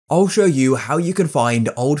I'll show you how you can find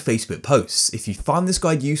old Facebook posts. If you find this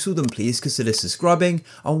guide useful, then please consider subscribing.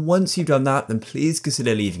 And once you've done that, then please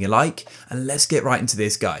consider leaving a like, and let's get right into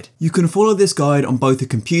this guide. You can follow this guide on both a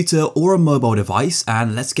computer or a mobile device,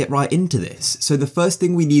 and let's get right into this. So the first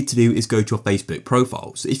thing we need to do is go to your Facebook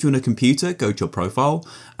profile. So if you're on a computer, go to your profile.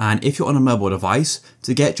 And if you're on a mobile device,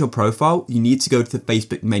 to get your profile, you need to go to the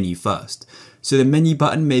Facebook menu first. So the menu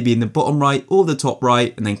button may be in the bottom right or the top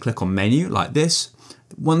right, and then click on menu like this.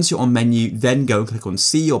 Once you're on menu, then go and click on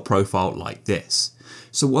see your profile like this.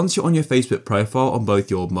 So once you're on your Facebook profile on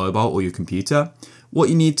both your mobile or your computer, what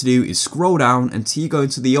you need to do is scroll down until you go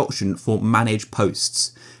into the option for manage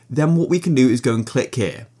posts. Then what we can do is go and click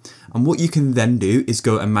here. And what you can then do is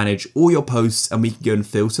go and manage all your posts, and we can go and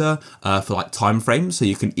filter for like time frames, so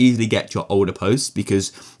you can easily get your older posts,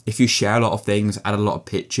 because if you share a lot of things, add a lot of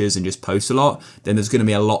pictures and just post a lot, then there's going to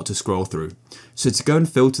be a lot to scroll through. So to go and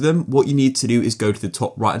filter them, what you need to do is go to the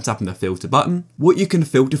top right and tap on the filter button. What you can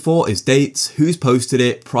filter for is dates, who's posted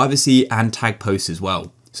it, privacy, and tag posts as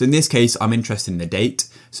well. So in this case, I'm interested in the date.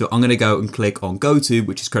 So I'm going to go and click on go to,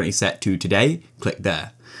 which is currently set to today, click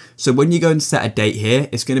there. So when you go and set a date here,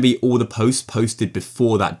 it's going to be all the posts posted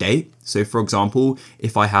before that date. So for example,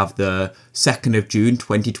 if I have the 2nd of June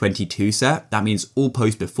 2022 set, that means all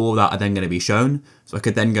posts before that are then going to be shown. So I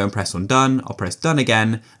could then go and press on done, I'll press done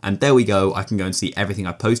again, and there we go, I can go and see everything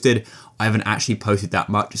I posted. I haven't actually posted that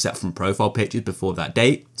much except from profile pictures before that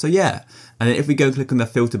date. So yeah, and then if we go and click on the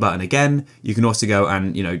filter button again, you can also go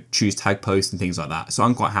and choose tag posts and things like that. So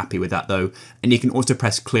I'm quite happy with that though, and you can also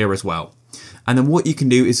press clear as well. And then what you can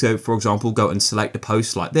do is go, for example, go and select a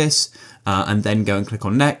post like this, and then go and click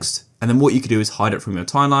on next. And then what you can do is hide it from your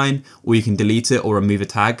timeline, or you can delete it or remove a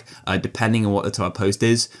tag, depending on what the type of post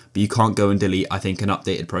is. But you can't go and delete, I think, an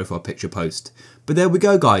updated profile picture post. But there we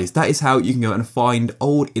go, guys. That is how you can go and find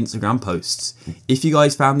old Instagram posts. If you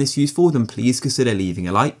guys found this useful, then please consider leaving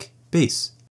a like. Peace.